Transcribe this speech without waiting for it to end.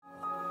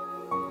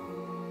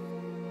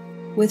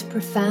With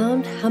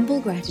profound, humble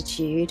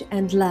gratitude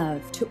and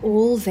love to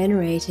all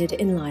venerated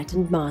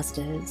enlightened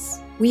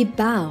masters, we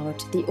bow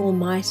to the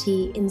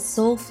Almighty in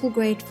soulful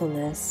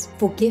gratefulness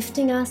for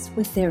gifting us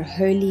with their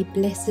holy,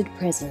 blessed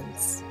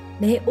presence.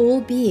 May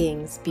all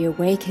beings be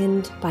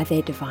awakened by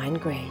their divine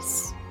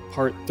grace.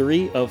 Part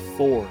 3 of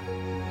 4.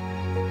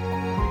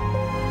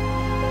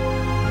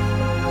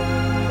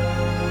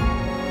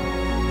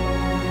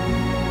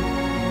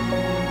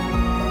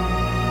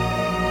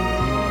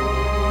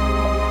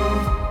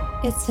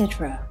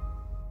 Etc.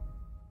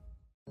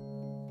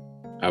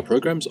 Our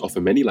programs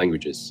offer many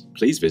languages.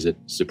 Please visit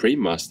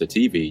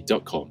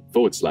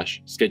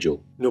suprememastertv.com/schedule.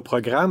 Nos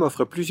programas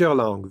offrent plusieurs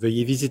langues.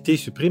 Veuillez visiter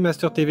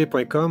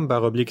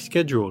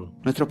suprememastertv.com/schedule.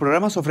 Nuestros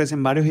programas ofrecen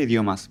varios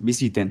idiomas.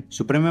 Visiten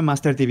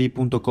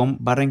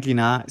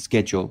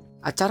suprememastertv.com/schedule.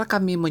 Acara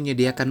kami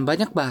menyediakan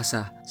banyak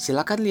bahasa.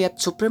 Silakan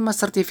lihat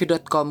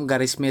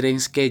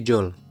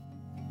suprememastertv.com/schedule.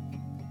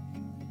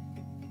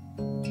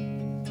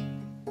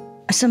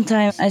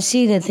 Sometimes I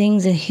see the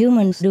things that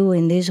humans do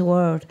in this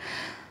world.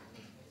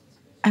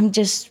 I'm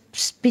just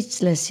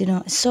speechless,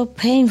 It's so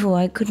painful.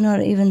 I could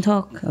not even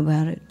talk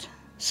about it.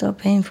 So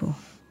painful.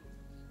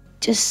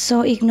 Just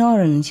so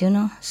ignorant,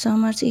 So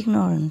much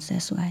ignorance,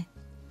 that's why.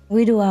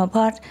 We do our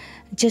part,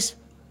 just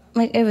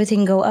make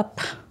everything go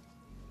up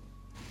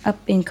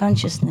in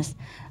consciousness.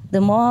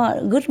 The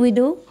more good we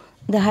do,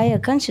 the higher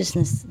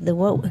consciousness, the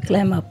world will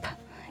climb up.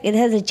 It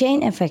has a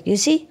chain effect, you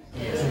see?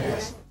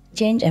 Yes.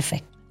 Chain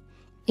effect.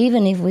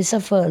 Even if we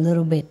suffer a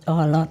little bit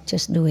or a lot,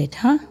 just do it,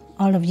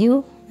 All of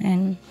you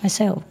and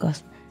myself, of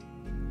course.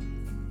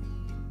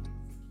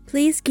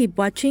 Please keep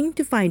watching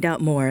to find out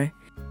more.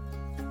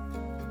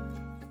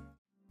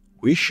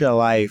 Wish a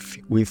life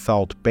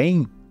without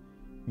pain?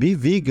 Be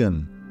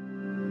vegan.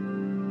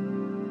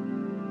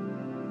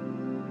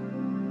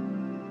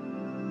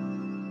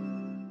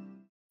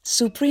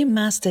 Supreme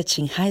Master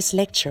Ching Hai's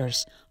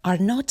lectures are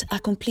not a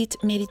complete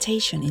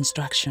meditation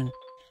instruction.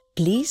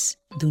 Please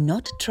do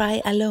not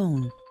try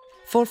alone.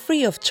 For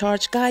free of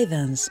charge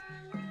guidance,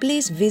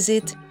 please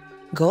visit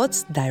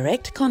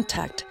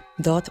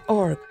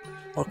godsdirectcontact.org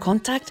or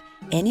contact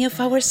any of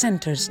our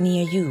centers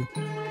near you.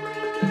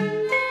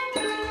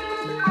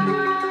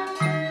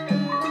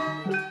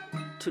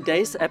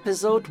 Today's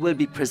episode will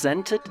be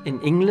presented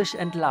in English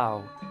and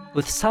Lao,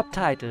 with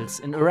subtitles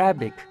in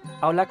Arabic,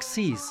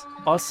 Aulacese,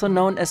 also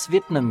known as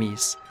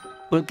Vietnamese,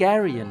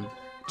 Bulgarian,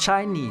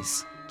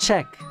 Chinese,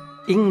 Czech,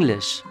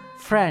 English,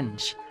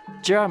 French,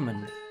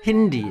 German,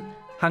 Hindi,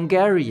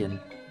 Hungarian,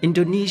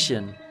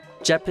 Indonesian,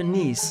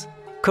 Japanese,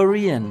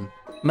 Korean,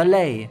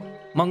 Malay,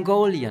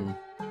 Mongolian,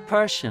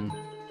 Persian,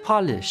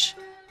 Polish,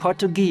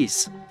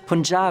 Portuguese,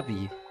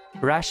 Punjabi,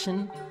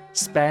 Russian,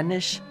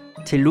 Spanish,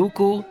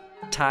 Telugu,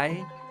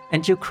 Thai,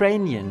 and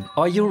Ukrainian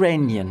or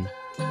Uranian.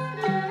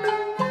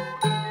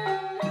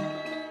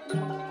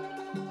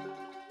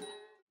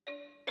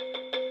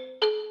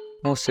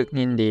รู้สึก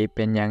ยินดีเ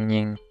ป็นอย่าง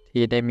ยิ่ง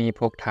ที่ได้มี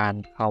พวกท่าน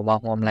เข้ามา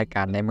ร่วมรายก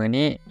ารในมื้อ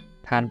นี้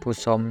ท่านผู้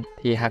ชม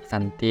ที่รักสั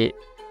นติ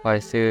ขอย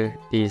ชื่อ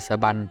ดีสะ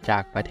บันจา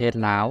กประเทศ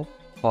ลาว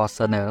ขอเ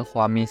สนอคว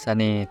ามมีเส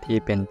น่ห์ที่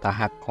เป็นตา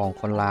หักของ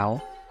คนลาว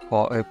ขอ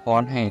อวยพ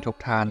รให้ทุก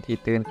ท่านที่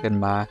ตื่นขึ้น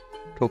มา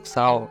ทุกเ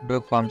ช้าด้วย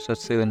ความสด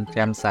ชื่นแ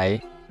จ่มใส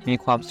มี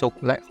ความสุข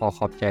และขอข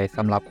อบใจส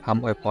ำหรับค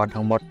ำอวยพร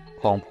ทั้งหมด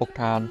ของพวก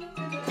ท่าน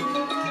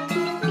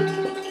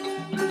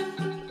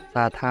ส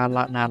าธาร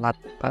ณรัฐ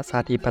ประชา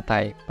ธิปไต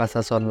ยประช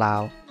าชนลา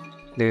ว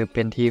หรือเ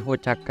ป็นที่รู้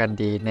จักกัน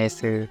ดีใน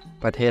ชื่อ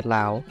ประเทศล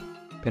าว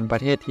เป็นประ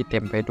เทศที่เต็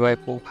มไปด้วย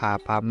ภูผา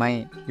ป่าไม้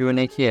อยู่ใ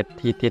นเขต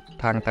ที่ติด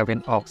ทางตะวัน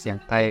ออกเฉียง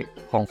ใต้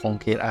ของขง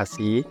เขตอา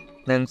ซี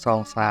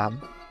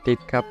 1-2-3 ติด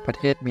กับประเ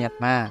ทศเมียน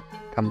มา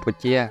กัมพู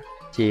เชีย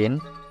จีน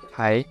ไท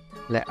ย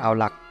และอ่าว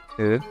หลักห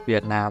รือเวีย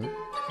ดนาม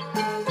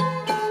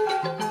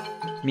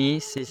มี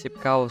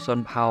49ชน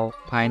เผ่า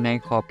ภายใน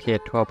ขอบเขต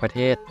ทั่วประเท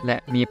ศและ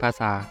มีภา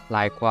ษาหล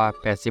ายกว่า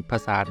80ภา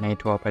ษาใน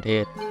ทั่วประเท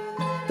ศ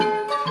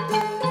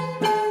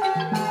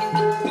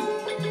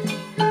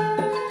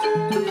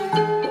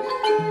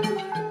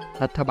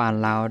รัฐบาล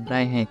ลาวได้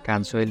ให้กา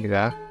รช่วยเหลือ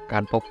กา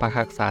รปกปัก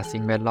รักษาสิ่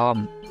งแวดล้อม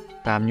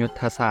ตามยุท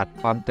ธศาสตร์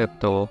ความเติบ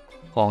โต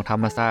ของธร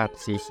รมชาติ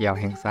สีเขียว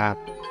แห่งชาติ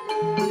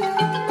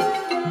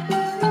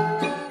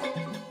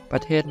ปร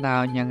ะเทศลา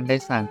วยังได้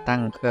สร้างตั้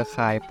งเครือ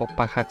ข่ายปก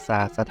ปักรักษา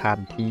สถาน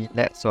ที่แ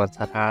ละสวนส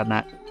าธารณะ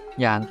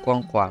อย่างกว้าง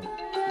ขวาง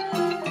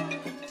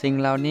สิ่ง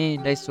เหล่านี้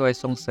ได้ช่วย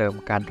ส่งเสริม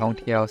การท่อง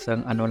เที่ยวเชิง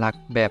อนุรัก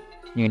ษ์แบบ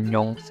ยืนย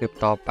งสืบ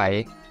ต่อไป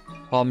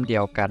พร้อมเดี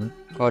ยวกัน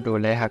ก็ดู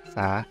แลรักษ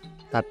า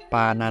สัตว์ป่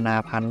านานา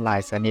พันธุ์หลา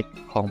ยชนิด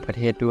ของประเ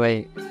ทศด้วย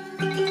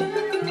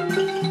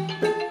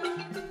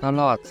ต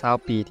ลอด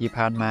20ปีที่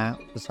ผ่านมา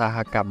อุตสาห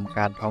กรรมก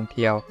ารท่องเ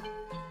ที่ยว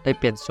ได้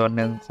เป็นส่วนห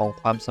นึ่งของ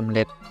ความสำเ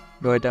ร็จ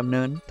โดยดำเ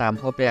นินตาม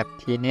รูปแบบ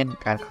ที่เน้น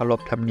การเคารพ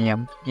ธรรมเนียม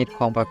ฮิตข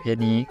องประเพ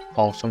ณีข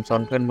องชุมชน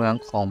พื้นเมือง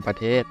ของประ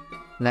เทศ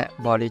และ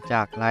บริจ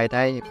าครายไ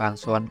ด้บาง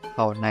ส่วนเ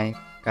ข้าใน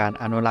การ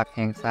อนุรักษ์แ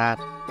ห่งชาติ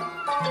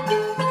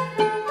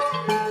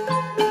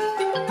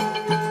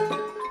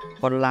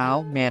คนลาว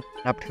แม้น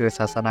นับถือศ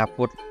าสนา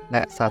พุทธแล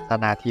ะศาส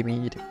นาที่มี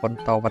อิทธิพล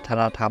ต่อวัฒ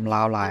นธรรมล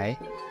าวหลาย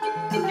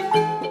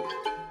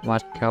วั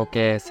ดเก่าแ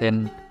ก่เช่น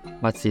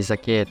วัดศรีสะ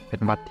เกษเป็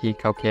นวัดที่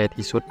เก่าแก่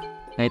ที่สุด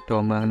ในตัว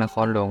เมืองนค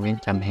รหลวงเวียง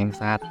จันทน์แห่ง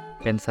ชาติ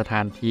เป็นสถ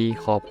านที่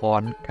ขอพ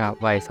รกราบ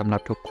ไหว้สำหรั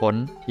บทุกคน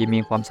ที่มี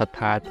ความศรัทธ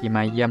าที่ม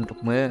าเยี่ยมทุก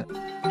มื้อ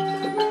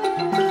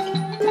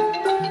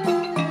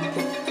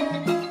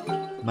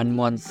มันม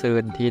วลซื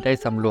นที่ได้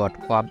สำรวจ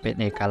ความเป็น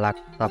เอกลักษ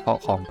ณ์เฉพาะ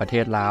ของประเท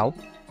ศลาว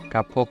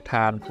กับพวกท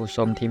านผู้ช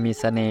มที่มี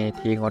เสน่ห์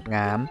ที่งดง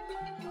าม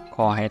ข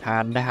อให้ทา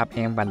นได้รับแร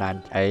งบันดาล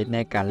ใจใน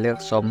การเลือก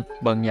ชม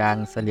เบิ่งอย่าง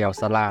เฉลียว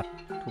ฉลาด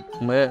ทุก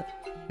มื้อ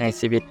ใน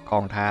ชีวิตขอ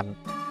งทาน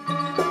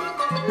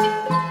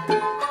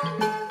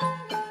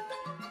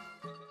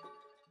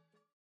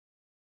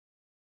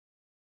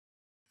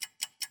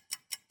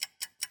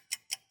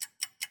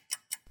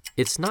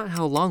It's not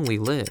how long we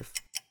live.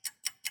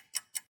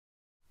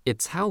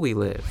 It's how we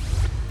live.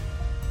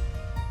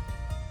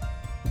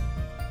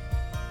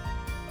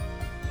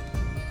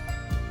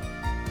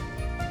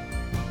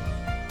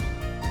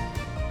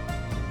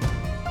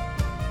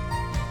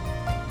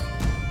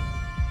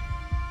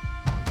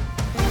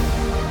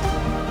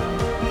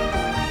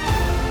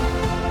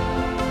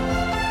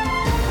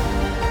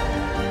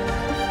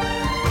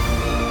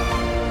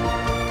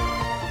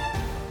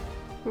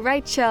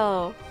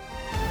 Rachel.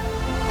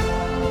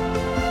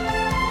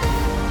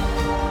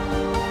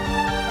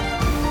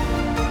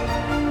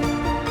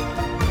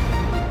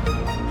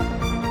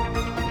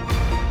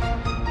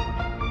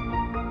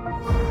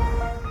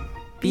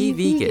 Be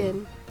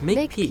vegan,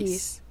 make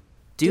peace,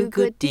 do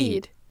good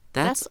deed.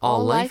 That's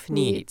all life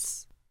needs.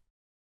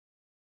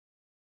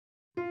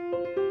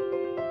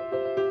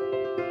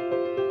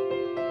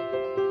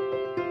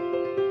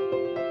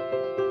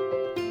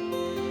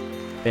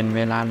 เป็นเว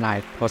ลาหลาย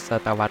ทศ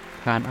ตวรรษ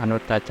ท่านอนุ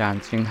ตจาร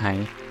ย์ชิงไห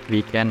วี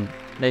แกน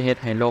ได้เฮ็ด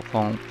ให้โลกข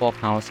องพวก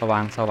เฮาสว่า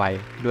งไสว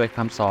ด้วยค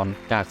ำสอน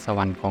จากสว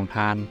รรค์ของ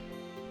ท่าน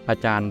อา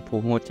จารย์ผู้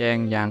รู้แจ้ง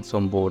อย่างส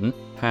มบูรณ์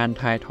ท่าน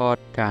ถ่ายทอด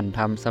การท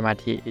ำสมา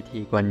ธิวิธี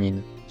กวนยิน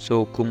สู่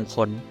กลุ่มค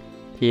น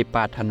ที่ป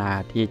รารถนา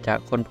ที่จะ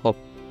ค้นพบ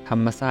ธร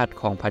รมชาติ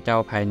ของพระเจ้า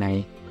ภายใน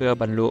เพื่อ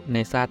บรรลุใน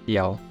ชาติเดี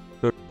ยว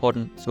หลุดพ้น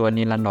สู่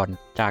นิรันดร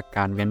จากก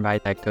ารเวียนว่าย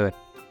ตายเกิด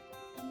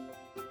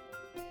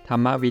ธรร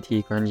มวิธี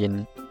กวนยิน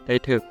ได้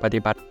ถูกป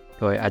ฏิบัติ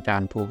โดยอาจา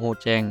รย์ผู้รู้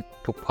แจ้ง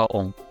ทุกพระอ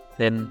งค์เ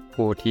ช่น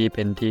ผู้ที่เ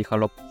ป็นที่เคา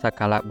รพสัก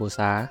การะบูช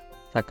า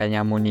สักย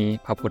มุนี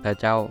พระพุทธ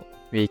เจ้า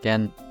วีแก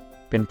น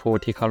เป็นผู้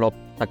ที่เคารพ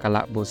สักการ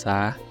ะบูชา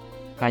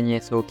พระเย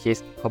ซูคริส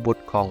ต์พระบุต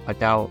รของพระ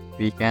เจ้า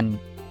วีแกน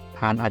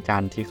ท่านอาจา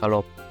รย์ที่เคาร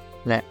พ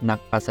และนัก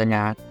ปรัชญ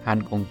าท่าน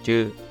คงจื้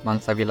อมัง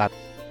สวิรัติ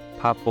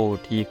พระผู้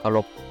ที่เคาร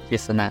พคริ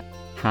สนะ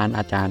ท่านอ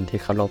าจารย์ที่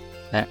เคารพ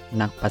และ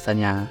นักปรัช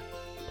ญา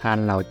ท่าน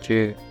เหล่าจื้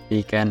อวี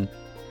แกน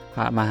พ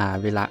ระมหา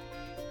วิระ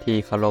ที่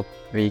เคารพ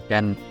วีแก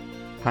น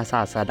พระศ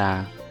าสดา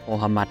โม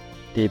ฮัมหมัด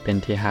ที่เป็น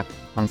ที่ฮัก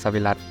มังส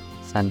วิรัติ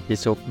สันติ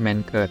สุขแม้น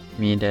เกิด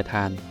มีแด่ท่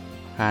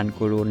าน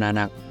กุรุนา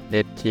นักเด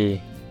ชจี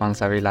มัง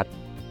สวิรัติ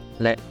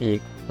และอีก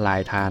หลา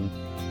ยท่าน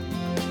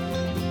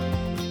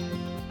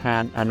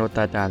อนุต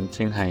จารย์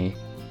ชิงไห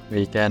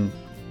วีแกน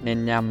เน้น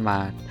ย้ำว่า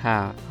ถ้า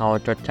เฮา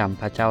จดจำ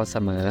พระเจ้าเส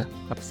มอ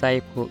กับใส่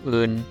ผู้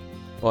อื่น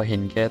บ่เห็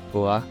นแก่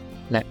ตัว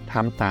และท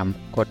ำตาม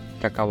กฎ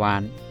จักรวา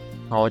ล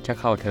เฮาจะ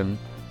เข้าถึง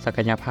ศัก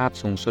ยภาพ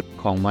สูงสุด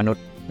ของมนุษ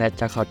ย์และ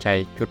จะเข้าใจ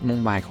จุดมุ่ง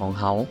หมายของ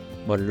เฮา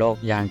บนโลก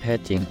อย่างแท้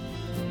จริง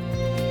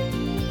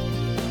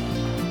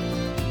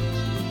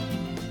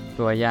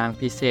ตัวอย่าง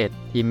พิเศษ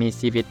ที่มี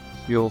ชีวิต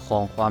อยู่ขอ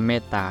งความเม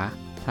ตตา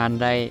ท่าน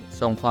ได้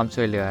ส่งความ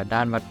ช่วยเหลือด้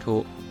านวัตถุ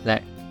และ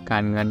กา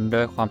รเงินด้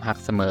วยความหัก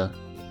เสมอ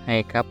ให้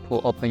กับผู้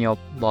อพยพ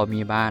บ่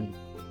มีบ้าน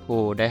ผู้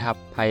ได้รับ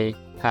ภัย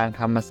ทาง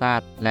ธรรมชา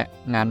ติและ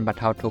งานบรร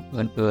เทาทุกข์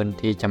อื่น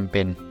ๆที่จำเ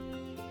ป็น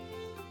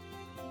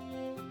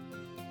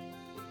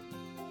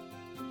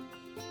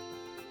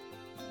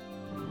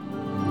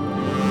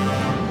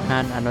ท่า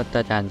นอนุต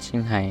จารย์ชิง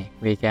ไห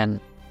วีแกน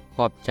ข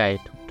อบใจ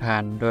ทุกท่า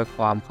นด้วยค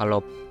วามเคาร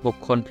พบุค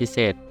คลพิเศ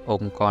ษอ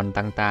งค์กร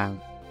ต่าง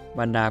ๆบ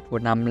รรดาผู้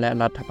นำและ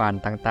รัฐบาล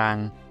ต่าง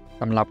ๆ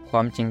สำหรับคว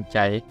ามจริงใจ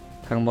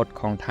ทั้งหมด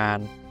ของท่าน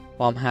ค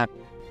วามรัก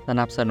ส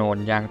นับสนุน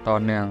อย่างต่อ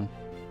เนื่อง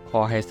ขอ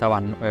ให้สวร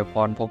รค์อวยพ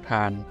รพวกท่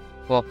าน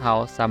พวกเขา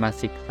สมา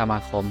ชิกสมา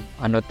คม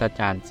อนุต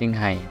จารย์ชิง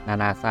ไหนา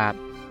นาชาติ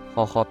ข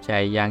อขอบใจ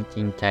อย่างจ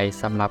ริงใจ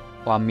สำหรับ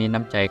ความมีน้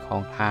ำใจขอ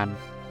งท่าน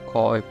ขอ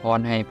อวยพร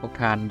ให้พวก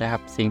ท่านได้รั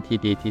บสิ่งที่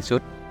ดีที่สุ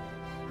ด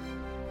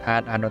ท่า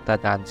นอนุต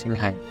จารย์ชิง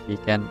ไหวี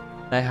แกน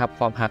ได้รับค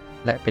วามรัก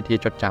และเป็นที่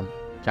จดจ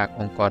ำจากอ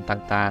งค์กร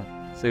ต่าง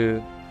ๆสื่อ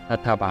รั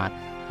ฐบาล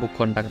บุคค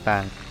ลต่า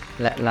ง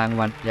ๆและราง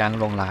วัลอย่าง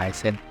หลงหลาย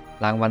เช่น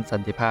รางวัลสั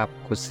นติภาพ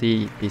คุซซี่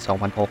ปี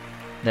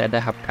 2006 และได้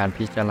รับการ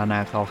พิจารณา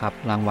เข้ารับ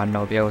รางวัลโน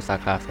เบลสา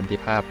ขาสันติ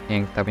ภาพแห่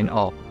งตะวันอ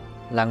อก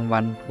รางวั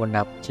ลผู้น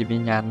ำจิตวิ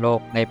ญญาณโลก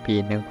ในปี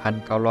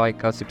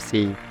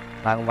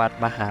 1994 รางวัล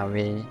มหาเว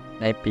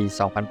ในปี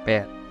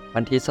 2008 วั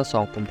นที่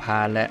 22 กุมภา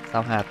พันธ์และ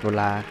 25 ตุ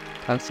ลา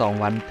ทั้ง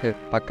2วันถูก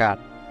ประกาศ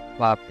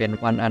ว่าเป็น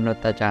วันอนุ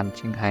ตจารย์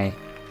ชิงไห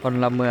พ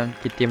ลเมือง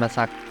กิตติม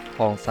ศักดิ์ข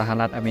องสห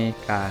รัฐอเมริ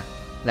กา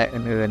และ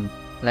อื่น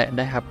ๆและไ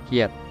ด้รับเ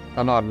กียรติต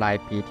ลอดหลาย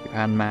ปีที่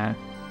ผ่านมา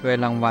ด้วย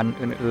รางวัล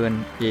อื่น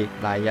ๆอีก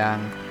หลายอย่าง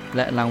แล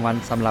ะรางวัล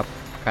สำหรับ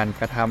การ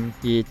กระท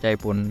ำที่ใจ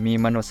บุญมี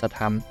มนุษยธ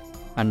รรม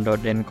อันโดด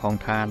เด่นของ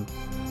ท่าน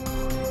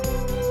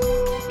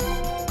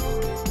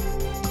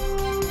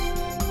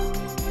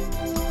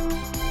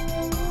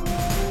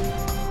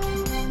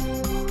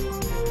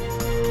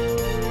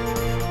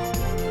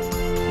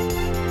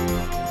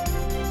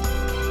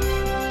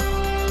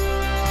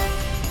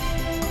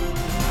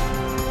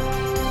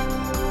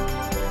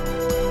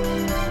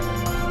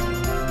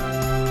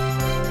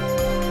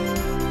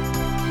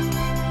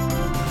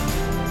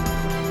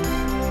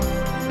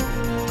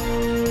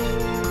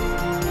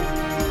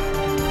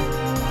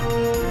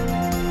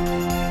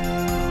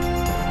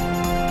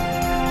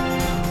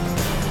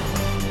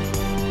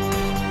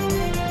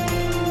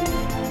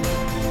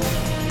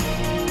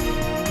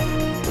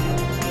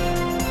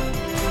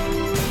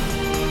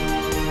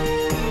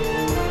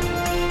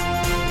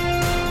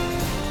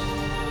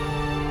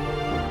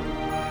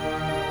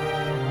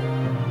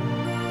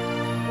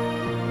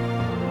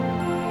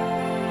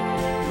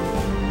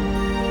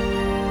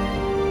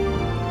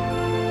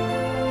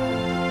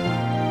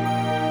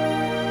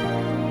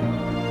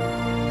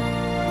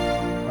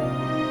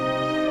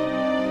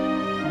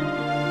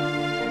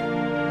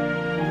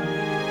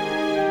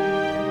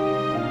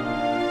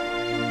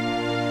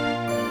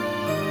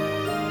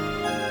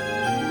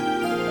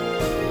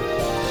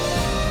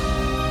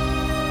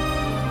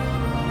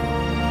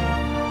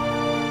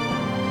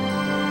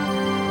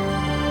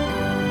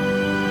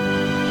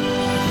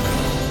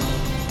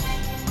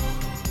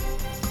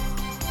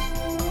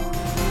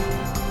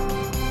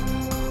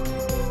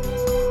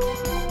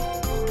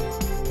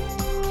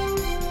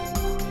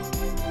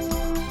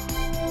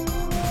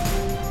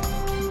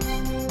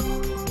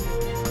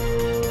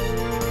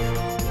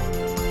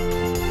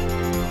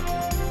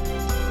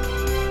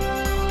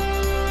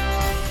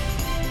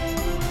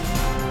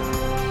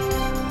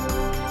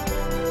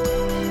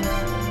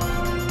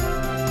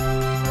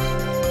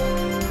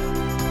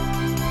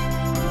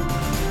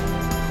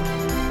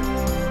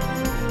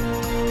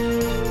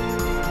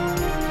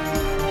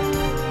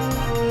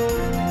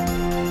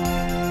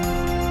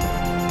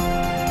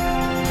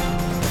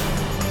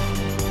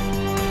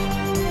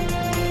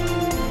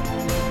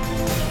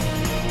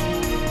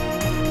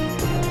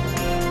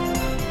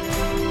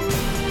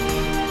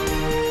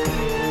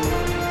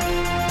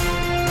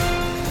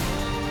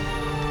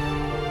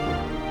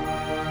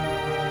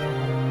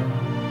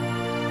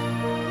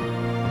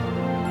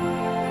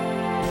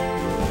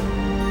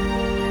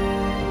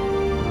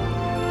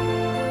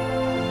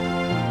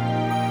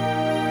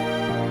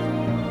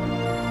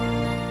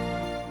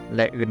แล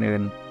ะอื่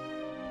น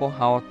ๆพวกเ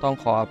ขาต้อง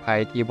ขออภัย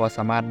ที่บ่ส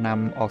ามารถน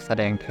ำออกแส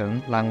ดงถึง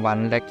รางวัล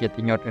และเกียร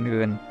ติยศ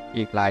อื่นๆ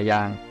อีกหลายอย่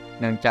าง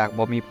เนื่องจาก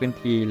บ่มีพื้น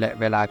ที่และ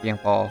เวลาเพียง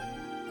พอ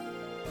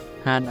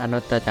ท่านอนุ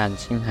ตจารย์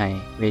ชิงไห่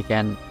วีแก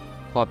น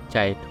ขอบใจ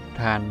ทุก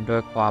ท่านด้ว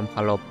ยความเค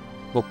ารพ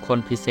บุคคล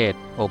พิเศษ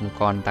องค์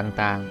กร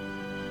ต่าง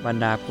ๆบรร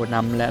ดาผู้น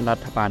ำและรั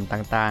ฐบาล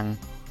ต่าง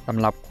ๆสำ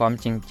หรับความ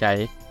จริงใจ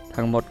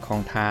ทั้งหมดของ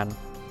ทาน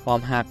พร้อม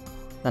ฮัก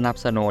สนับ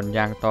สนุนอ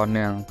ย่างต่อเ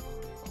นื่อง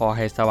ขอใ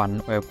ห้สวรรค์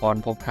อวยพร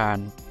พวกทาน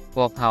พ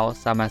วกเขา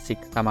สมาชิก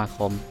สมาค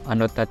มอ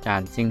นุตจา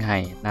รย์ชิงไห่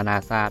นานา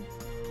ชาติ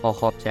ขอ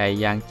ขอบใจ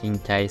อย่างจริง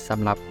ใจส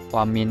ำหรับคว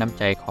ามมีน้ำ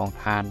ใจของ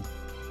ทาน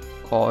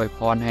ขออวยพ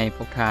รให้พ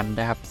วกทานไ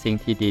ด้รับสิ่ง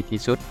ที่ดีที่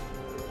สุด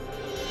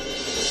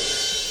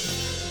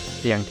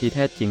เสียงที่แ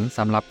ท้จริงส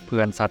ำหรับเพื่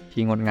อนสัตว์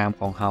ที่งดงาม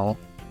ของเขา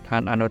ท่า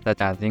นอนุต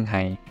จารย์ชิงไ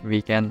ห่วี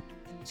แกน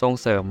ส่ง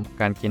เสริม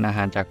การกินอาห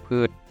ารจากพื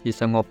ชที่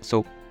สงบสุ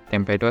ขเต็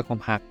มไปด้วยความ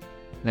รัก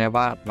และว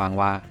าดหวัง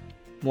ว่า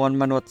มวล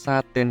มนุษยชา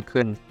ติตื่น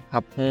ขึ้นรั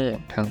บรู้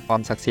ถึงควา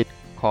มศักดิ์สิทธิ์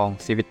ของ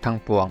ชีวิตทั้ง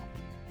ปวง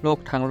โลก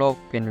ทั้งโลก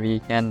เป็นวี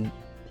แกน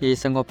ที่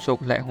สงบสุข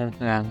และรุ่งเ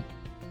รือง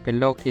เป็น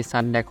โลกที่สั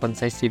นและคนใ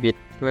ช้ชีวิต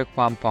ด้วยค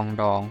วามปรอง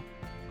ดอง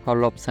เคา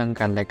รพซึ่ง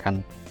กันและกัน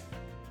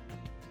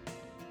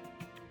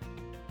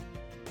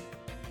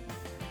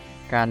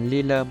การริ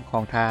เริ่มขอ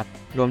งทาส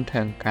รวม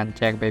ถึงการแ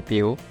จกใบปลิ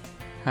ว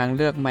ทางเ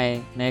ลือกใหม่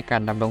ในกา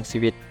รดำรงชี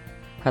วิต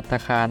ภัตตา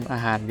คารอา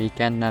หารวีแก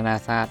นนานา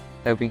ชาติ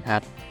เตอร์วิงฮั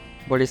ท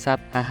บริษัท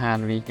อาหาร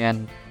วีแกน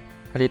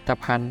ผลิต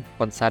ภัณฑ์ผ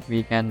ลสัตว์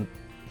วีแกน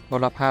โท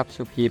รภาพ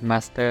สุพีมมา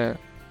สเตอร์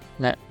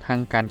และทั้ง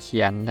การเขี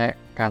ยนและ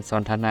การส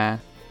นทนา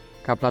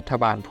กับรัฐ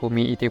บาลผู้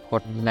มีอิทธิพ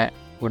ลและ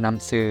ผู้น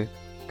ำสื่อ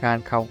การ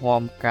เข้าร่ว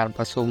มการป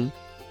ระชุม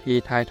ที่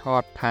ถ่ายทอ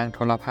ดทางโท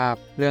รภาพ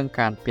เรื่อง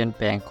การเปลี่ยนแ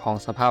ปลงของ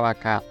สภาพอา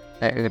กาศ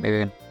และ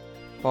อื่น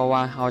ๆเพราะว่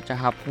าเราจะ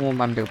รับรู้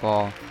มันหรือบ่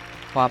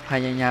ความพ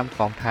ยายามข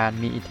องทาน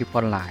มีอิทธิพ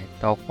ลหลาย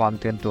ต่อความ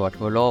ตื่นตัว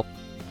ทั่วโลก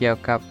เกี่ยว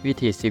กับวิ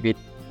ถีชีวิต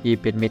ที่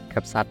เป็นมิตร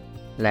กับสัตว์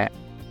และ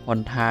หน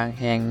ทาง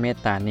แห่งเมต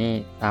ตานี้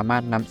สามาร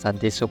ถนำสัน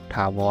ติสุขถ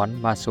าวร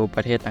มาสู่ป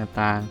ระเทศ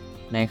ต่าง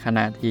ๆในขณ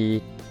ะที่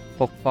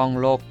ปกป้อง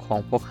โลกของ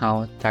พวกเรา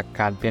จาก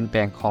การเปลี่ยนแปล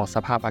งของส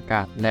ภาพอาก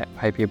าศและ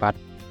ภัยพิบัติ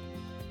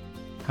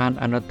ท่าน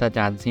อนุตจ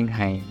ารย์ชิงไ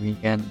ห่วี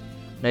แกน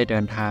ได้เดิ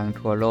นทาง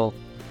ทั่วโลก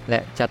และ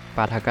จัดป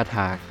าฐกถ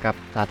ากับ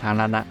สาธาร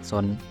ณช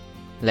น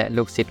และ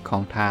ลูกศิษย์ขอ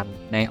งทาน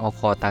ในหัว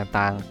ข้อ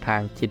ต่างๆทา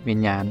งจิตวิญ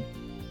ญาณ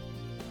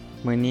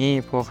มื้อนี้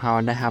พวกเขา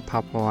ได้รับพร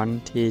ะพร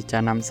ที่จะ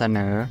นำเสน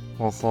อ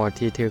หัวข้อ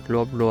ที่ถูกร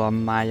วบรวม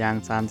มาอย่าง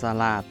ชาญฉ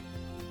ลาด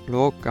โล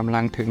กกำลั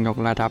งถึงยก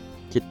ระดับ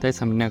จิตใต้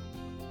สำนึก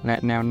และ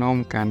แนวโน้ม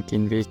การกิ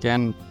นวีแก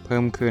นเพิ่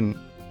มขึ้น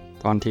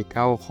ตอนที่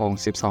9ของ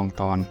12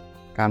ตอน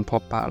การพ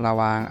บปะระห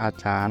ว่างอา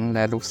จารย์แล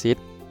ะลูกศิษ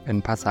ย์เป็น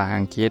ภาษา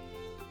อังกฤษ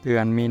เดือ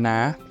นมีนา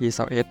ปี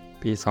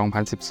21ปี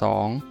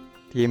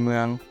 2012ที่เมื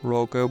องโร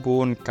เกอร์บู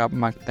นกับ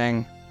มักแตง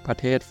ประ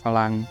เทศฝ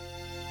รั่ง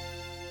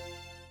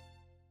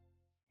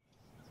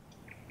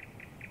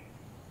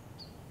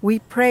We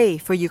pray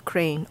for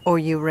Ukraine, or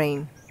you reign.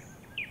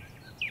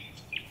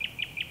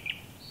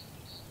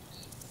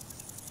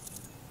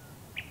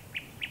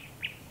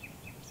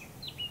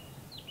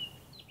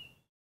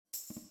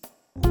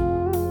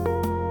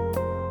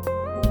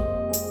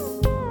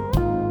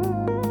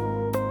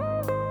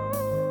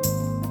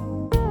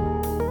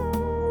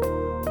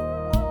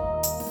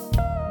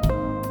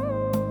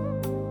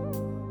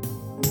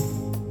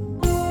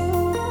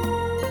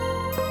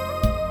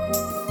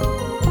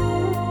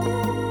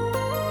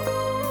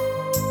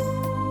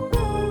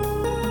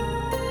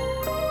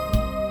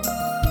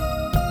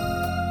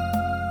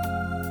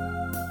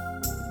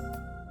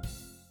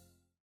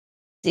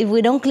 If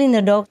we don't clean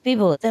the dog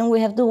people, then we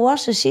have to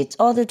wash the sheets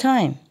all the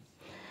time.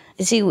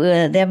 You see,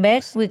 their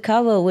beds we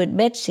cover with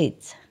bed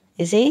sheets,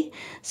 you see,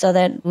 so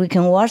that we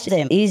can wash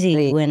them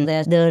easily when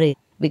they're dirty,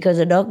 because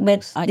the dog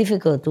beds are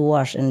difficult to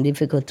wash and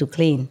difficult to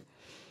clean.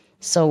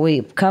 So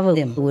we cover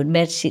them with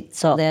bed sheets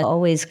so they're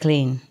always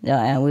clean.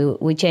 And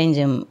we change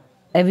them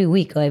every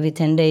week or every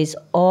 10 days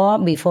or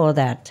before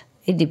that.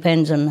 It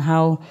depends on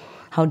how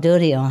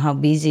dirty or how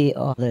busy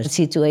or the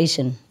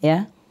situation,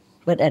 yeah?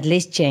 But at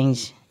least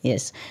change.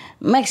 Yes,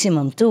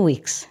 maximum 2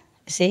 weeks.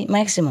 See,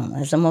 maximum.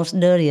 That's the most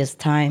dirtiest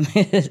time,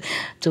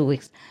 2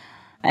 weeks.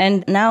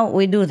 And now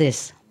we do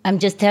this. I'm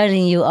just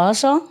telling you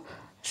also,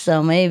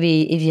 so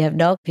maybe if you have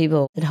dog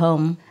people at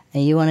home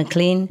and you want to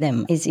clean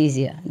them, it's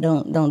easier.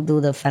 Don't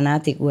do the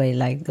fanatic way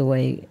like the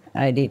way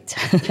I did.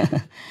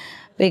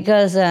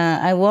 Because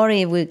I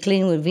worry if we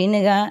clean with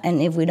vinegar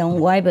and if we don't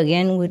wipe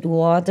again with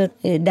water,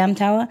 damp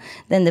towel,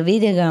 then the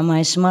vinegar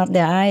might smart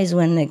their eyes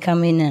when they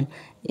come in and,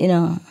 you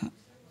know,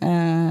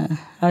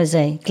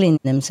 clean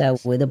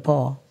themselves with a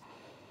paw.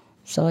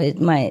 So it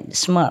might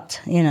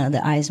smart,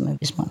 the eyes might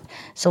be smart.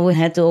 So we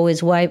had to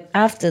always wipe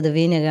after the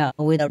vinegar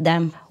with a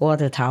damp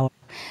water towel.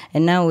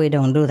 And now we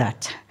don't do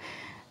that.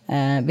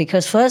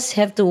 Because first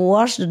you have to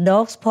wash the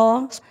dog's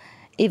paws.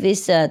 If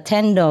it's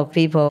 10 dog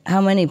people,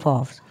 how many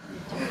paws?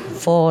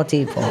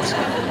 40 paws.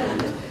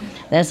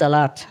 That's a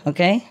lot,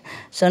 okay?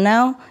 So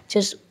now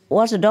just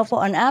wash the dog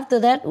paw, and after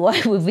that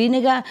wipe with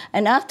vinegar,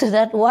 and after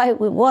that wipe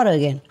with water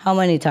again. How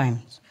many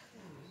times?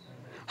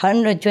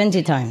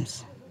 120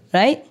 times.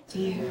 right?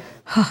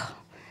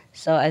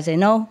 So I say,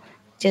 no,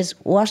 just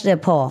wash their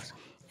paws.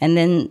 And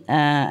then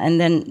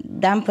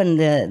dampen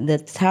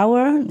the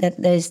towel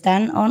that they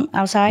stand on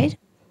outside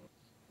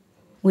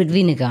with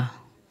vinegar.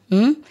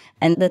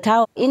 And the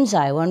towel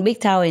inside, one big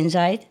towel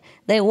inside,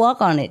 they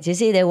walk on it. You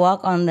see, they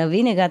walk on the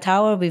vinegar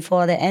towel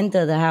before they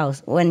enter the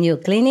house. When you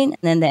clean it,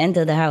 then they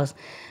enter the house.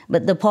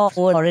 But the paws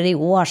were already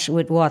washed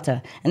with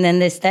water. And then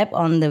they step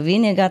on the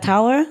vinegar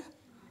towel,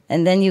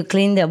 and then you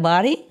clean their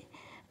body.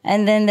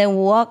 And then they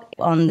walk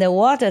on the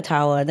water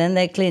towel, then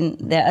they clean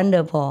their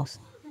underpaws.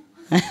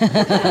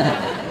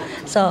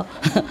 So,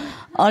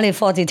 only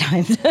 40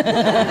 times.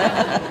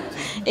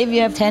 If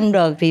you have 10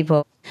 dog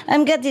people.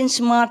 I'm getting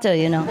smarter,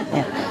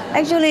 Yeah.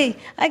 Actually,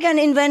 I can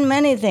invent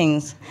many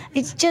things.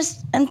 It's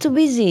just, I'm too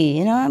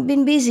busy, I've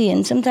been busy,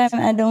 and sometimes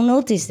I don't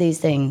notice these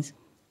things.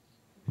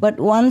 But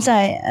once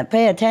I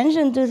pay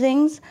attention to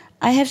things,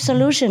 I have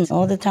solutions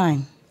all the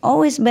time.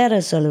 Always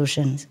better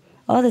solutions,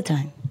 all the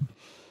time.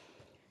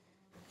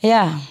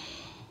 Yeah.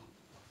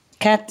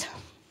 Cat.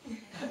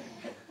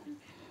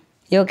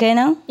 You okay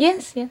now?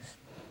 Yes.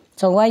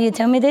 So why you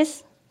tell me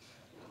this?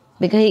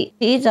 Because he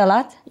eats a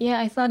lot? Yeah,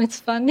 I thought it's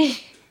funny.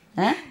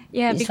 Huh?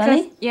 Yeah, it's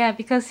funny?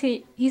 because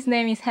his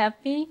name is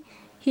Happy.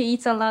 He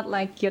eats a lot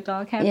like your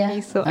dog Happy. Yeah.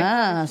 So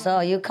so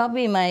you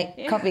copy my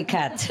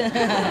copycat.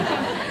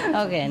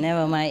 Okay,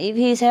 never mind. If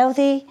he's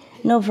healthy,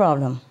 no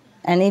problem.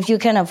 And if you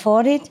can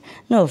afford it,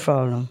 no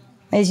problem.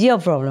 It's your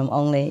problem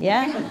only,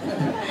 yeah?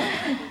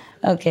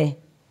 Okay.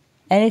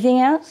 Anything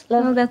else?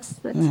 Love? No, that's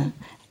it.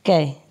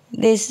 Okay.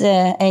 This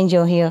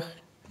angel here,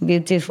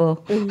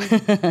 beautiful.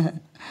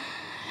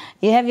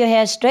 You have your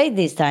hair straight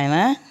this time,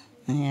 huh?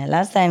 Yeah,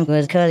 last time it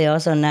was curly,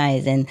 also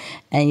nice, and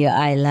your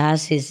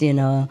eyelashes,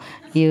 you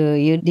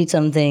did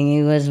something.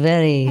 It was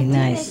very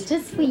nice.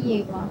 Just for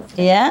you,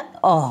 Master. Yeah?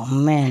 Oh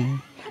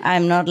man,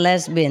 I'm not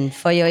lesbian.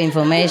 For your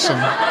information.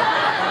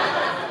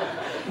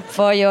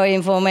 For your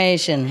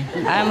information,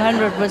 I'm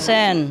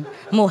 100%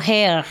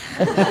 mujer.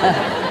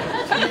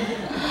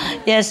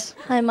 Yes.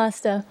 Hi,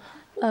 Master.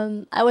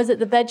 I was at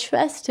the Veg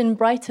Fest in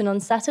Brighton on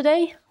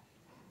Saturday.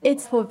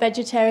 It's for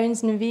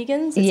vegetarians and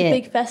vegans. It's a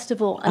big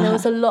festival, and there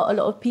was a lot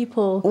of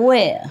people.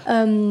 Where?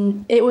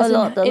 It was a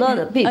lot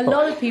of people. A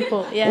lot of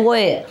people, yeah.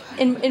 Where?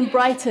 In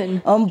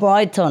Brighton. On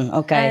Brighton,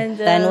 okay. And,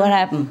 then what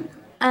happened?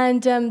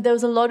 And there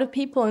was a lot of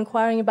people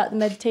inquiring about the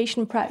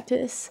meditation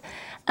practice.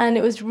 And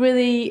it was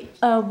really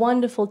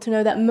wonderful to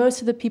know that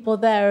most of the people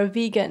there are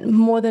vegan,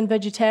 more than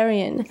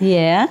vegetarian.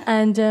 Yeah.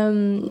 And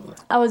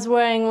I was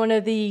wearing one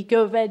of the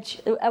Go Veg.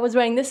 I was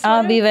wearing this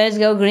sweater. Be Veg,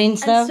 Go Green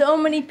stuff. And so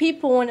many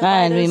people want to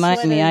buy those remind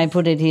sweaters. me, I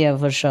put it here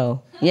for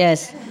show.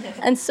 Yes.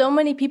 And so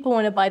many people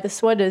want to buy the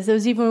sweaters. There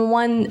was even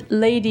one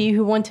lady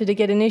who wanted to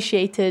get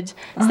initiated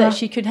so that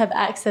she could have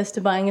access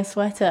to buying a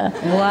sweater.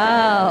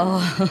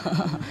 Wow.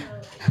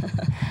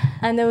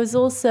 And there was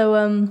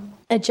also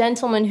a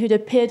gentleman who'd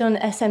appeared on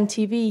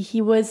SMTV.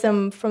 He was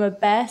from a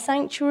bear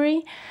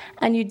sanctuary,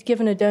 and you'd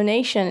given a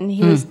donation, and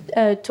he was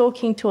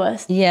talking to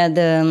us. Yeah,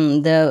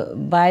 the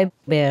Bai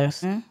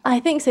Bears. I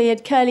think so. He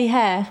had curly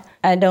hair.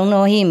 I don't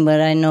know him,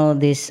 but I know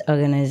this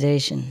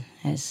organization.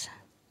 Yes.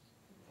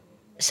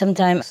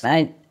 Sometimes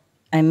I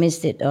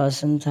missed it, or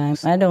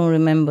sometimes I don't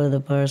remember the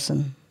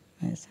person.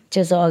 Yes.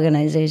 Just the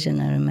organization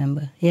I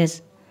remember.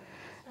 Yes.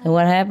 So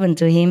what happened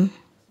to him?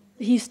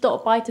 He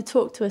stopped by to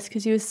talk to us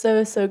because he was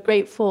so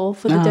grateful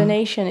for the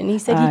donation, and he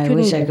said he couldn't. I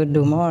wish I could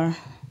do more.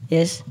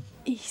 Yes.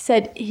 He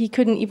said he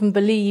couldn't even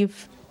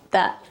believe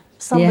that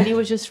somebody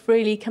was just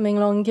freely coming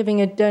along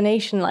giving a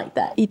donation like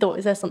that. He thought,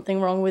 is there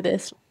something wrong with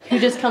this? Who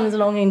just comes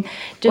along and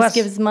just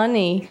gives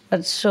money?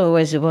 What so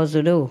we're supposed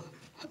to do?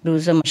 Do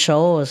some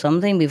show or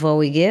something before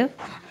we give?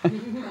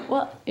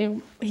 Well,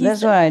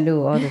 that's what I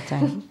do all the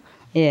time.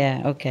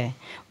 Yeah. Okay.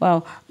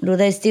 Well, do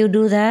they still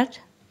do that?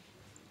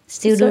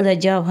 Still do their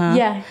job, huh?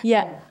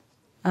 Yeah.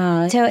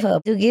 Tell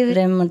her to give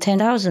them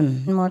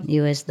 10,000 more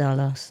US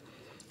dollars,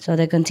 so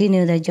they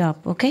continue their job.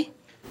 Okay.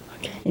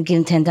 You give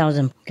them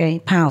 10,000. Okay,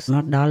 pounds,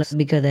 not dollars,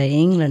 because they're in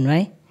England,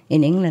 right?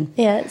 In England.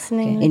 Yeah, it's in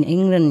England. In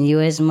England,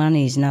 US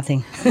money is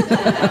nothing.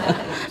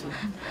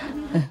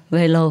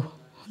 Very low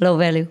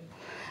value.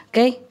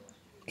 Okay.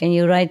 Can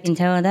you write and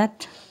tell her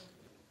that?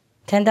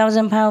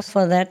 10,000 pounds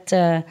for that.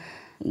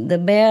 The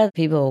bear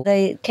people,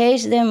 they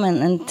cage them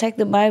and take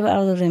the Bible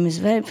out of them. It's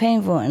very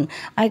painful, and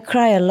I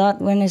cry a lot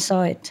when I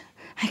saw it.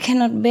 I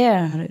cannot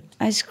bear it.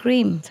 I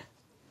screamed.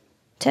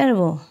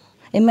 Terrible.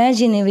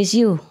 Imagine if it's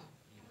you.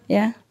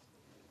 Yeah?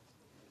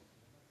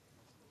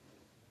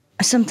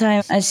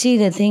 Sometimes I see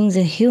the things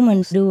that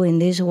humans do in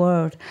this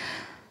world.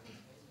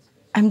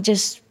 I'm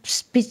just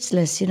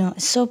speechless,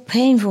 It's so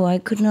painful. I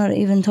could not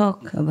even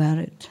talk about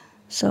it.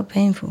 So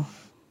painful.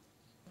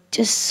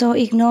 Just so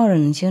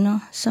ignorant,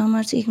 so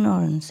much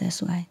ignorance,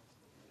 that's why.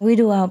 We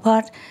do our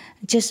part,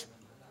 just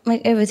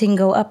make everything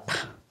go up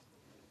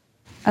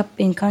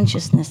in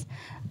consciousness.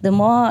 The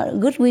more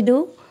good we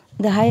do,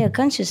 the higher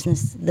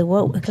consciousness, the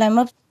world will climb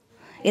up.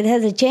 It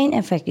has a chain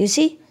effect, you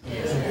see?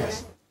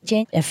 Yes.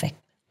 Chain effect.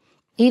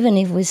 Even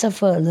if we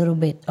suffer a little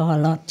bit or a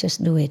lot,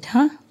 just do it,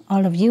 huh?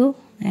 All of you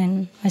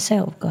and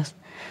myself, of course.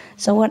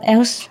 So what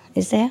else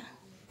is there?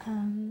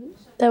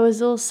 There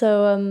was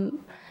also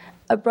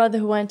a brother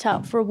who went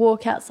out for a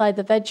walk outside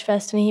the Veg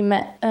Fest, and he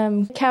met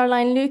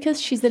Caroline Lucas.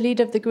 She's the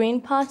leader of the Green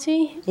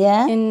Party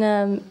in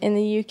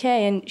the UK,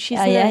 and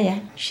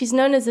she's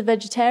known as a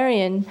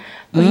vegetarian.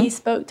 But he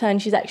spoke to her,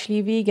 and she's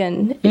actually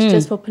vegan. It's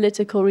just for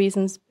political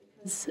reasons.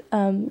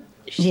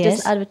 She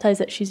just advertised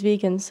that she's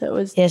vegan, so it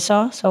was. Yes,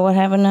 so what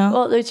happened now?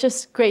 Well, it's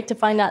just great to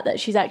find out that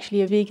she's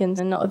actually a vegan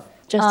and not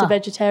just a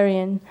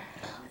vegetarian.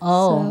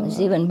 Oh, it's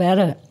even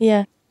better.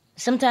 Yeah.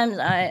 Sometimes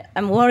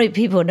I'm worried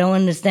people don't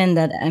understand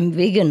that I'm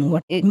vegan,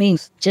 what it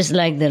means. Just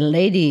like the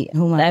lady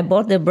whom I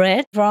bought the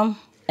bread from,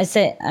 I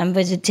say, I'm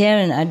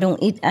vegetarian, I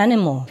don't eat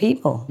animal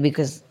people,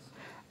 because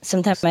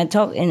sometimes I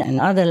talk in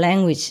another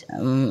language,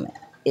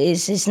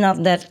 it's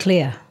not that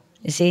clear.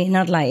 You see,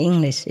 not like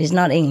English, it's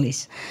not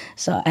English.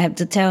 So I have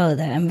to tell her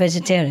that I'm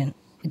vegetarian,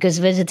 because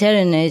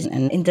vegetarian is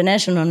an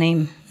international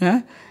name.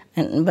 Huh?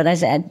 But I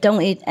say, I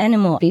don't eat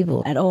animal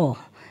people at all.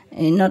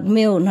 Not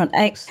milk, not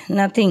eggs,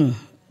 nothing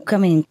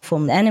coming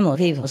from animal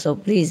people. So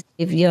please,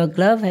 if your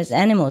glove has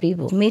animal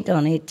people meat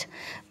on it,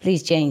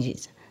 please change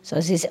it. So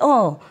she said,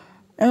 oh,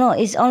 no,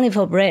 it's only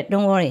for bread,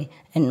 don't worry.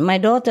 And my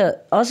daughter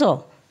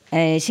also,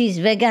 she's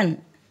vegan.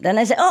 Then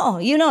I said, oh,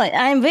 you know it,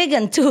 I'm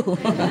vegan too.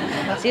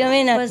 See what I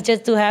mean? I was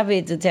just too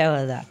happy to tell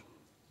her that.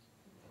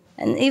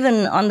 And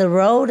even on the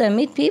road, I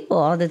meet people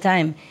all the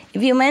time.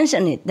 If you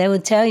mention it, they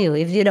will tell you.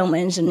 If you don't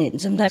mention it,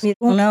 sometimes you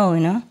don't know, you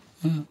know.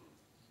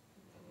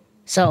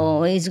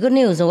 So it's good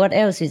news. So what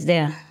else is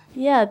there?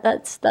 Yeah,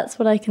 that's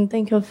what I can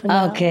think of for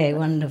now. Okay,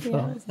 wonderful.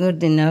 Yeah.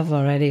 Good enough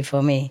already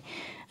for me.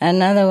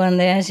 Another one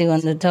there, she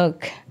wants to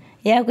talk.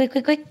 Yeah, quick.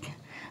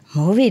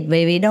 Move it,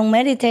 baby. Don't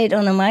meditate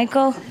on the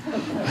Michael.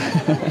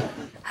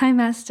 Hi,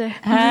 Master.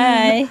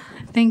 Hi.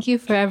 Thank you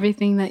for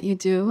everything that you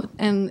do.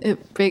 And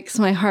it breaks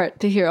my heart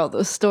to hear all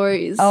those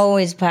stories. Oh,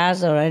 it's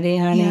past already,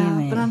 honey.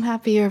 Yeah, but I'm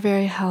happy you're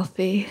very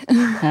healthy.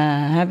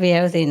 Happy,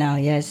 healthy now,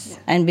 yes.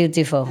 And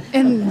beautiful.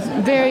 And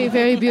very,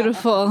 very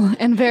beautiful.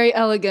 And very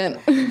elegant.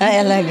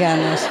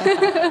 Elegant.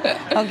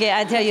 Okay,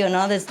 I'll tell you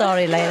another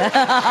story later.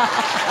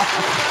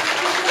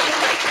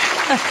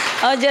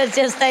 I'll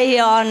just stay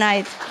here all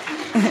night.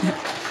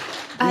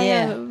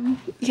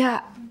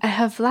 I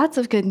have lots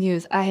of good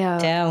news.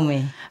 Tell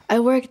me. I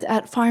worked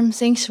at Farm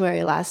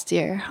Sanctuary last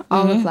year,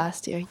 all of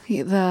last year.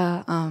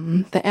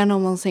 The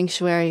animal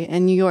sanctuary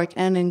in New York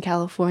and in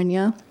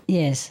California.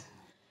 Yes.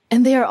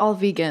 And they are all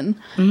vegan.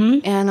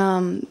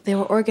 And they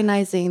were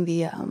organizing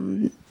the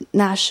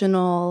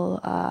national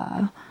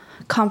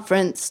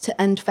conference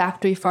to end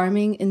factory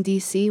farming in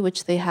D.C.,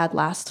 which they had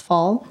last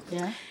fall.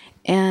 Yeah.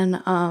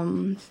 And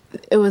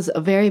it was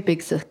a very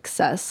big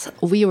success.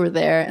 We were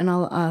there, and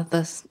our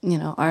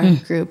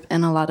group,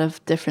 and a lot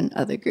of different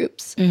other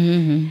groups.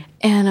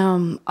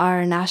 And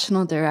our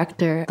national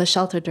director, the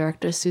shelter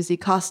director, Susie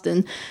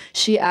Costin,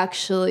 she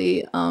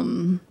actually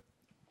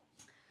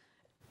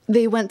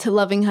they went to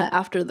Loving Hut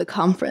after the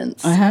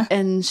conference,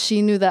 and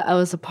she knew that I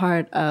was a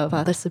part of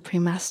the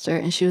Supreme Master,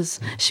 and she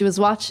was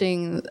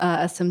watching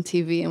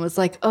SMTV and was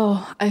like,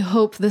 "Oh, I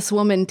hope this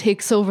woman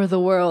takes over the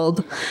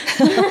world,"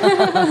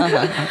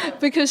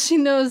 because she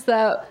knows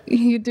that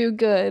you do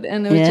good,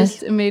 and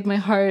it made my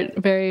heart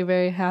very,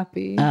 very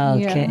happy.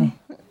 Okay.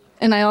 Yeah.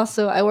 And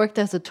I worked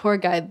as a tour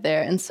guide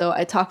there, and so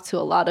I talked to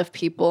a lot of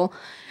people.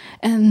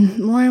 And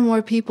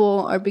more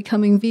people are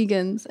becoming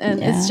vegans,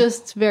 and it's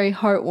just very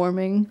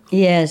heartwarming.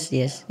 Yes.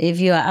 If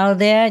you are out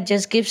there,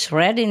 just keep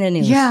spreading the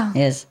news. Yeah.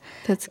 Yes.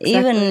 That's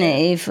exactly Even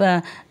if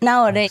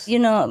nowadays,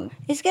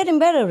 it's getting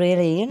better,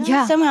 really.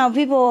 Yeah. Somehow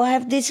people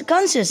have this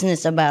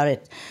consciousness about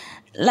it.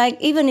 Like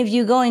even if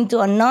you go into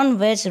a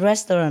non-veg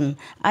restaurant,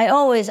 I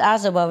always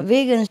ask about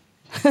vegans.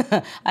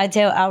 I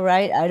tell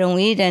outright, I don't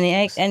eat any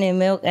eggs, any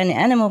milk, any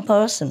animal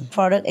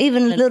product,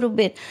 even a little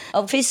bit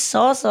of fish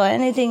sauce or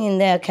anything in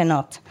there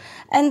cannot.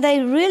 And they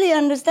really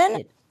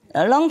understand it.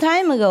 A long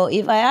time ago,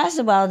 if I asked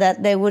about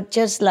that, they would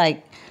just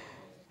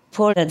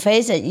pull their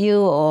face at you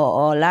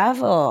or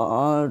laugh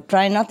or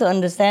try not to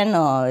understand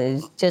or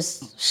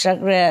just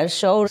shrug their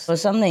shoulders or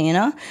something,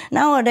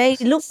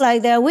 Nowadays, it looks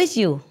like they're with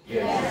you.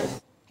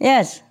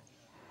 Yes.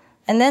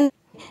 And then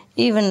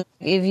even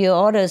if you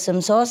order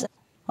some sauce,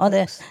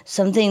 or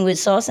something with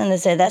sauce, and they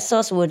say that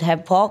sauce would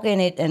have pork in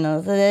it, and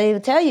so they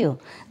tell you.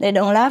 They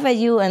don't laugh at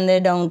you, and they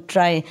don't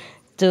try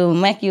to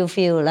make you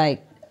feel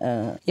like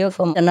you're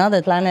from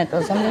another planet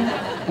or something.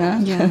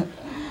 Yeah.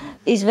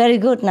 It's very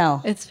good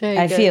now. It's very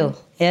good. I feel,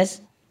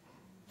 yes.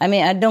 I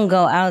mean, I don't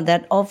go out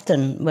that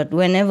often, but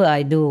whenever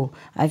I do,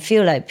 I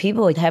feel like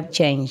people have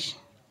changed.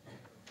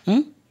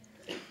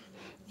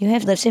 You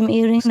have the same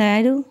earrings that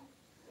I do?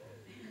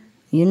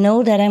 You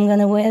know that I'm going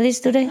to wear this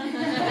today?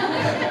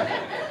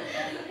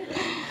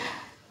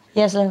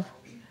 Yes, love.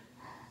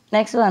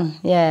 Next one.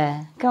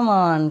 Yeah. Come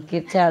on,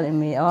 keep telling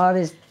me all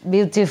these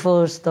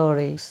beautiful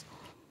stories.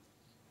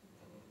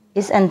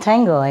 It's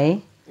entangled, eh?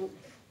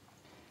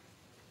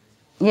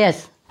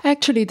 Yes.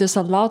 Actually, there's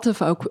a lot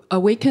of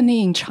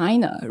awakening in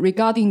China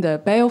regarding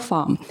the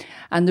biofarm.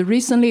 And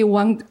recently,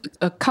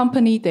 a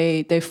company,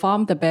 they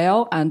farmed the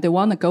bear and they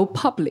want to go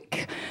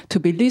public to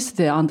be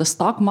listed on the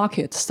stock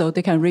market so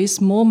they can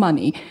raise more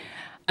money.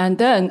 And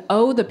then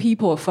all the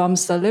people from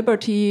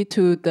celebrity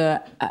to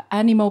the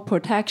animal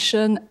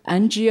protection,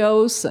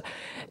 NGOs,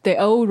 they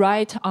all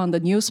write on the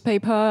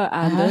newspaper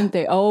and then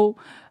they all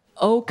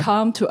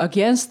come to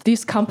against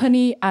this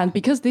company. And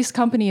because this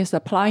company is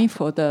applying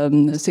for the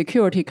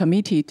security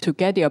committee to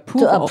get the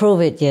approval. To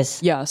approve it,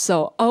 yes. Yeah,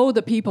 so all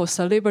the people,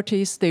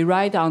 celebrities, they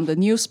write on the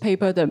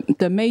newspaper,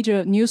 the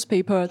major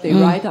newspaper, they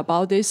write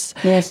about this.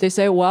 Yes. They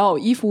say, well,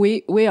 if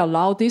we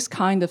allow this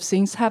kind of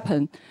things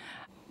happen,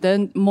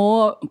 then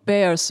more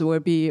bears will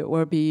be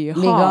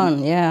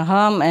harmed.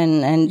 Harm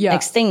and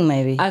extinct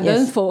maybe. And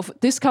then for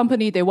this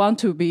company, they want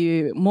to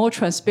be more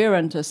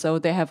transparent, so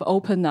they have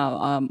opened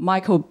a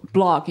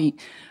microblogging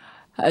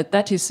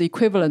that is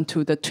equivalent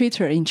to the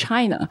Twitter in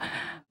China.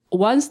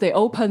 Once they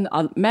open,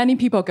 many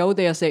people go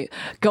there and say,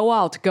 go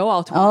out,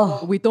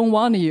 we don't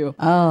want you.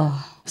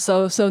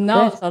 So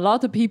now a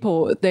lot of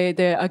people,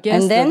 they're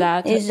against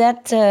that. Is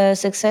that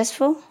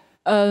successful?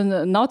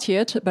 Not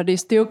yet, but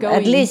it's still going.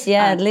 At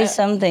least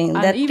something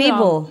that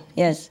people,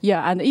 yes.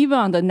 Yeah, and even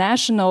on the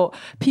National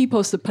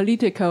People's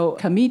Political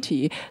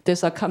Committee,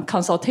 there's a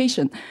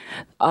consultation.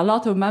 A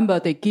lot of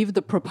members, they give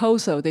the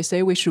proposal. They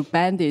say we should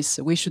ban this.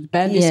 We should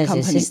ban this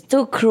company. Yes, it's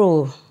too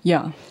cruel.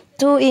 Yeah.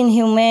 Too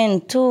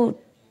inhumane. Too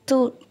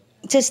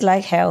just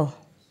like hell.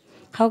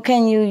 How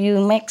can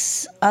you make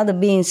other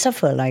beings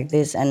suffer like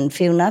this and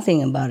feel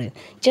nothing about it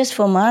just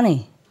for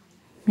money?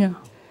 Yeah.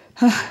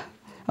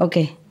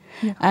 Okay.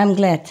 Yeah. I'm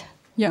glad.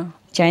 Yeah.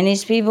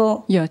 Chinese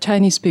people. Yeah,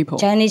 Chinese people.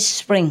 Chinese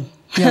spring.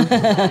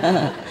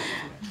 Yeah.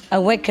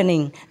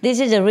 Awakening.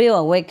 This is a real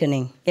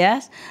awakening.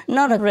 Yes?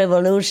 Not a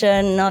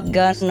revolution, not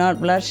guns,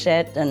 not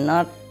bloodshed, and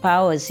not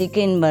power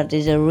seeking, but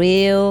it's a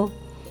real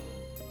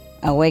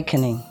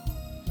awakening.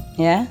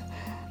 Yeah?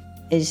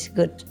 It's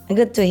good.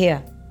 Good to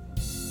hear.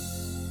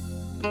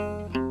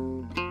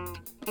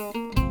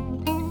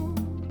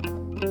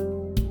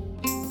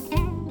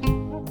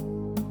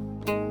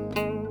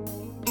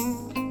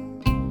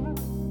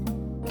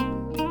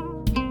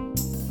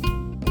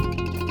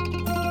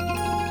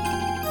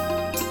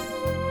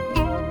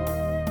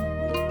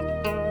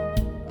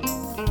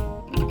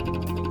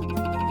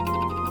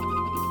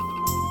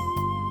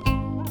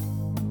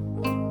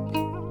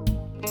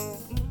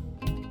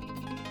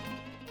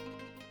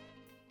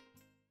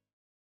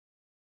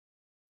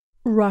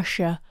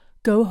 Russia,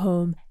 go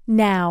home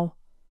now.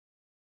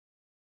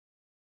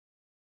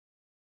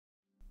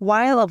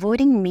 While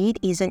avoiding meat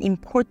is an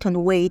important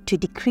way to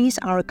decrease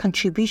our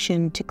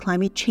contribution to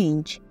climate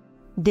change,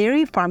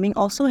 dairy farming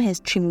also has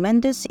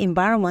tremendous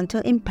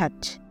environmental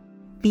impact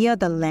via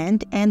the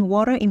land and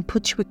water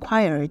inputs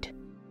required,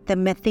 the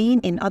methane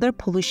and other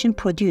pollution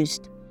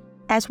produced,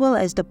 as well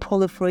as the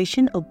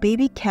proliferation of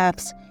baby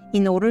calves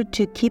in order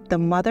to keep the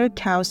mother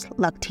cows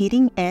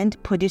lactating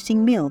and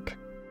producing milk.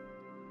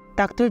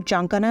 Dr.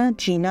 Jangana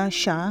Gina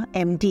Shah,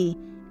 MD,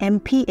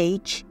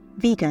 MPH,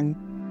 Vegan.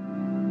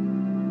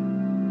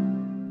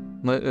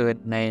 มื้ออื่น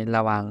ในร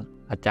ะหว่าง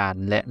อาจาร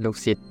ย์และลูก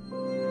ศิษย์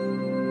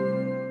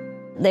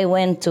They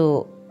went to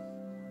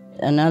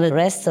another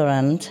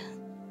restaurant,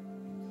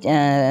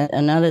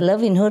 another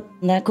loving hood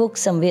that cooks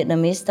some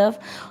Vietnamese stuff.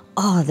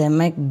 Oh, they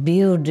make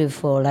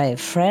beautiful, like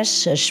fresh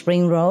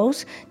spring rolls,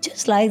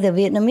 just like the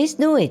Vietnamese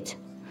do it.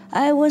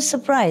 I was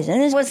surprised, and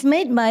it was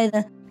made by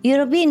the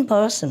European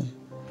person.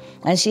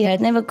 And she had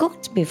never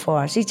cooked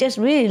before. She just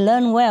really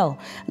learned well.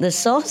 The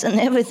sauce and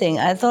everything.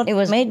 I thought it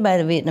was made by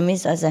the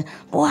Vietnamese. I said,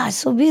 wow, it's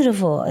so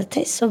beautiful. It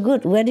tastes so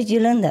good. Where did you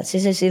learn that? She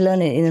said she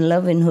learned it in a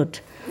loving hood.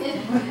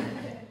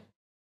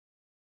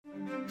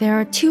 There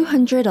are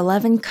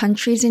 211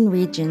 countries and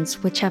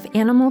regions which have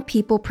animal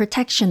people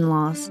protection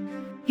laws.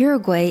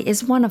 Uruguay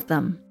is one of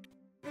them.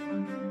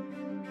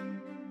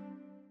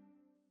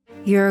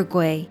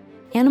 Uruguay,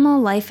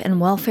 Animal Life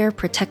and Welfare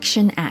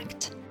Protection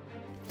Act.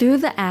 Through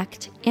the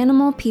act,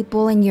 animal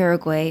people in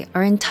Uruguay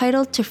are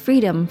entitled to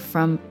freedom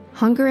from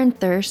hunger and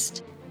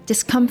thirst,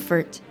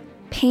 discomfort,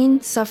 pain,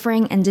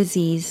 suffering, and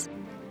disease,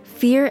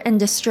 fear and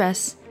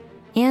distress,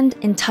 and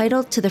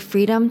entitled to the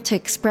freedom to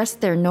express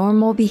their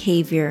normal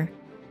behavior.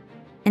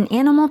 An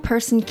animal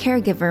person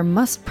caregiver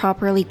must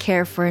properly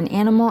care for an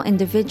animal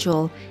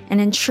individual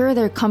and ensure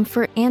their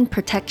comfort and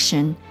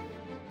protection.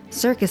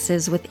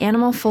 Circuses with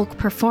animal folk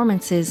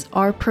performances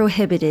are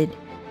prohibited.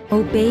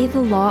 Obey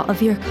the law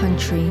of your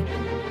country.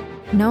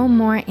 No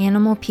more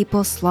animal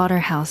people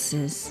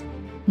slaughterhouses.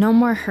 No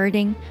more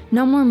hurting,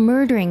 no more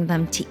murdering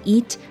them to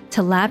eat,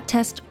 to lab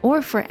test,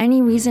 or for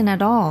any reason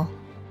at all.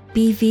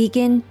 Be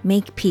vegan,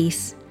 make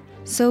peace.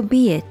 So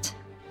be it.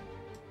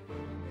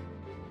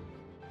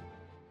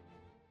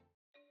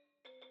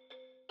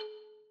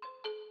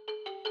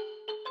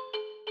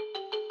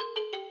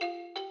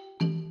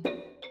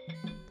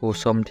ผู้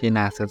ชมที่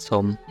น่าชื่นช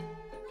ม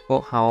พว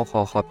กเฮาข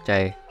อขอบใจ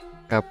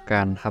กับก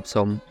ารรับช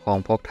มของ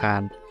พวกทา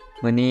น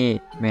มื้อนี้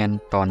แม่น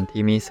ตอน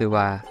ที่มีชื่อ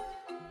ว่า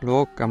โล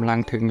กกำลัง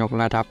ถึงยก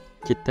ระดับ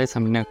จิตใต้ส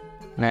ำนึก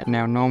และแน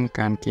วโน้ม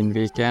การกิน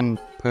วีแกน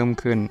เพิ่ม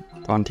ขึ้น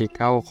ต่อ ตอนที่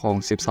9ของ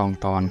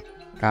12ตอน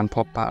การพ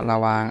บปะระ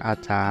หว่างอา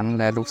จารย์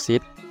และลูกศิ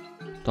ษย์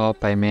ต่อ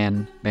ไปแม่น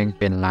แบ่งเ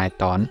ป็นหลาย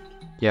ตอน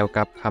เกี่ยว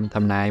กับคำท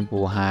ำนายบู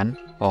หาร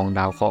ของด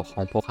าวเคราะห์ข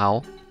องพวกเขา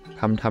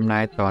คำทำนา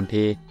ยตอน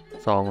ที่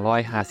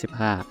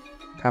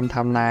255คำท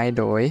ำนาย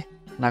โดย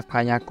นักพ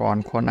ยากร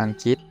ณ์คนอัง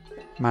กฤษ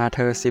มาเธ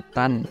อร์ซิป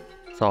ตัน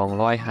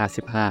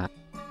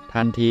255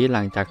ทันทีห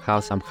ลังจากข่าว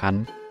สำคัญ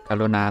ก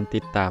รุณาติ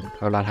ดตามโท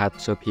รทัศน์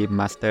Supreme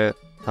Master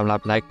สำหรับ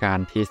รายการ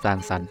ที่สร้าง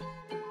สรรค์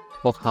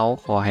พวกเขา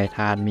ขอให้ท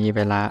านมีเว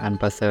ลาอัน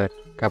ประเสริฐ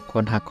กับค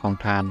นหักของ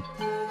ทาน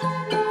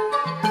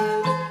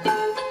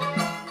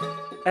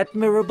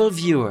Admirable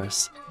viewers,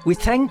 we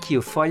thank you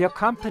for your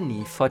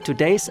company for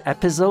today's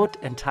episode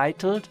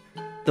entitled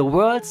The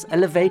World's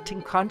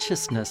Elevating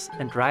Consciousness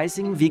and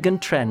Rising Vegan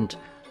Trend,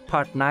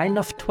 Part 9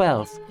 of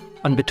 12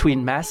 on Between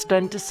Master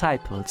and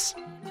Disciples.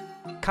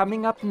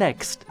 Coming up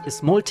next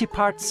is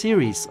multi-part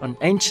series on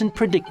ancient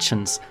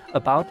predictions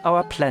about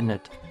our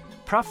planet,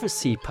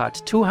 Prophecy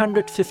Part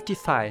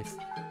 255,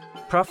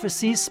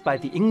 prophecies by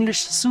the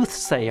English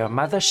soothsayer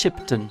Mother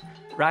Shipton,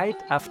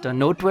 right after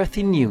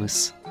noteworthy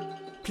news.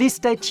 Please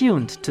stay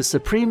tuned to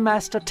Supreme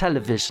Master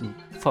Television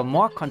for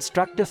more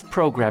constructive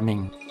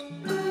programming.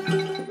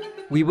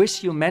 We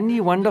wish you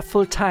many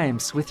wonderful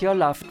times with your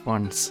loved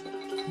ones.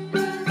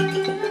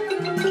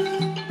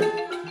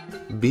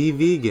 Be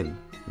vegan,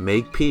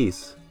 make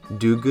peace,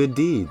 do good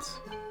deeds,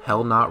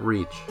 hell not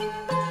reach.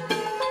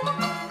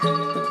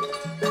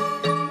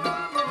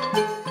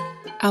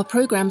 Our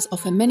programs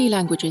offer many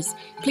languages.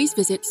 Please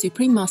visit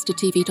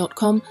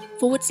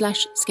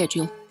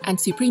suprememastertv.com/schedule and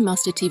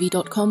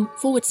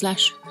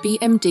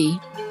suprememastertv.com/BMD.